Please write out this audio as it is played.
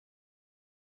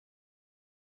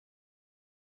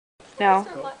No.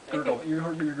 Gurgle.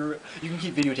 You can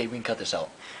keep videotape. We can cut this out.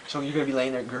 So you're gonna be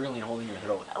laying there gurgling, holding your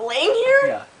throat. Laying here?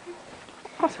 Yeah.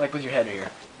 Like with your head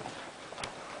here.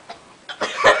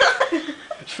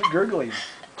 Gurgling.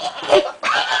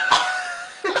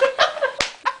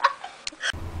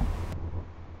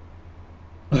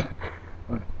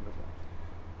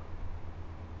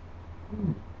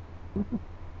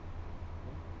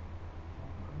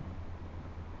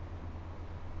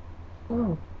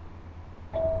 Oh.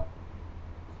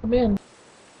 Come in.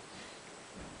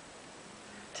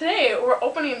 Today we're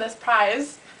opening this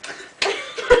prize.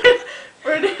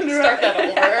 We're gonna Start that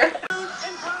over.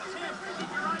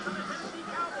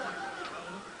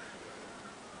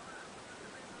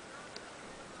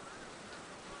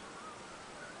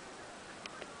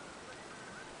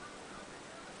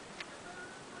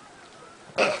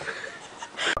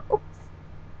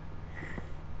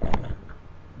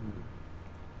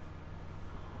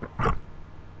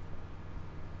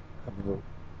 Hello.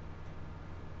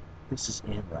 This is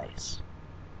Anne Rice,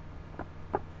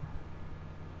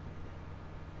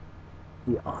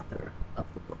 the author of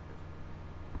the book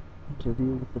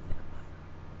Interview with the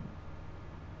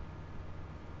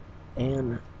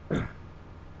Vampire. Anne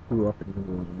grew up in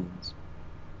New Orleans,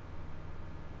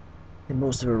 and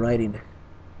most of her writing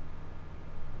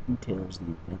details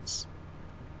the events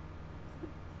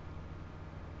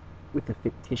with a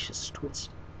fictitious twist.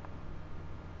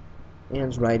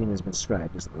 Anne's writing has been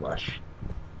described as lush,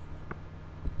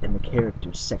 and the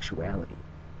character's sexuality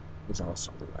is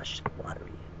also lush,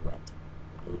 watery, and wet.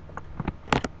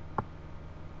 I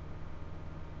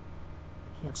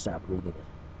can't stop reading it.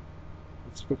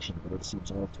 It's fiction, but it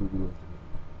seems all too real to me.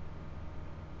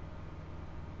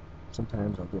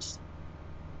 Sometimes I'll just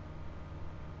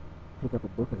pick up a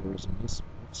book of hers and just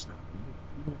won't stop reading,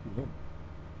 even at the end.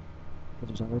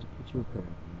 Because there's always a picture of her at the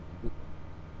end of the book.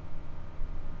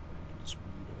 I can just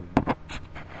read her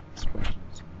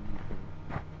expressions,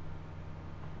 read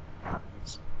her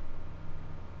eyes.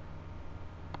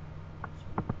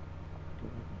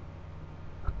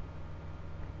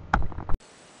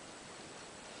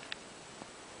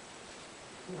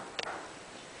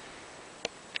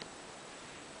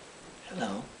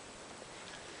 Hello.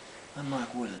 I'm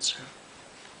Mark Wurlitzer,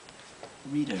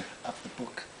 reader of the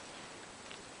book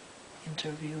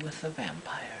Interview with the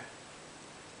Vampire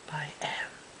by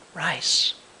Anne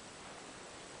Rice.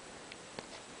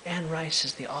 Anne Rice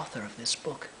is the author of this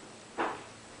book.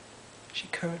 She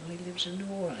currently lives in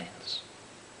New Orleans.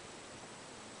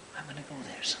 I'm gonna go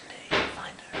there someday and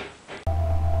find her.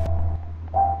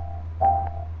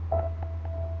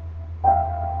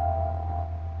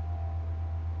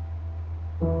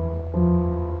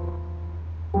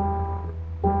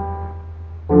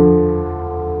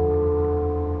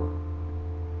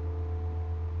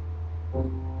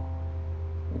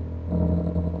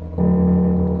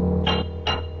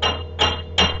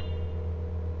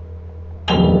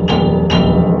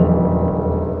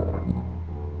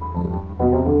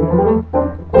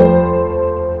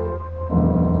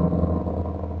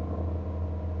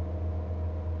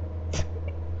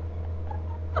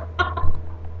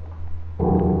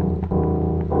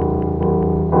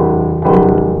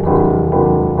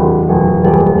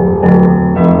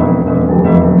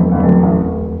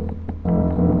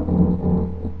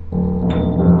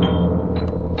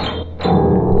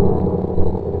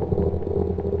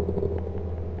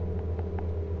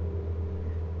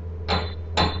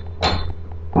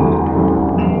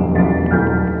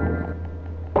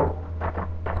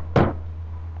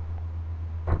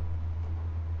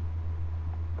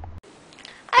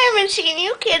 I haven't seen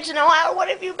you kids in a while. What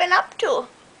have you been up to?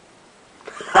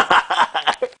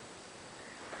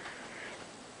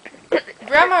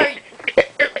 Grandma,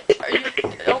 are you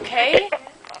okay?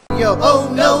 Yo,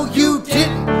 oh no you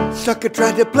didn't. Sucker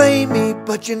tried to play me,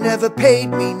 but you never paid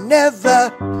me,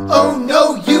 never. Oh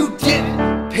no you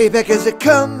didn't. Payback is a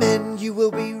coming, you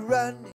will be running.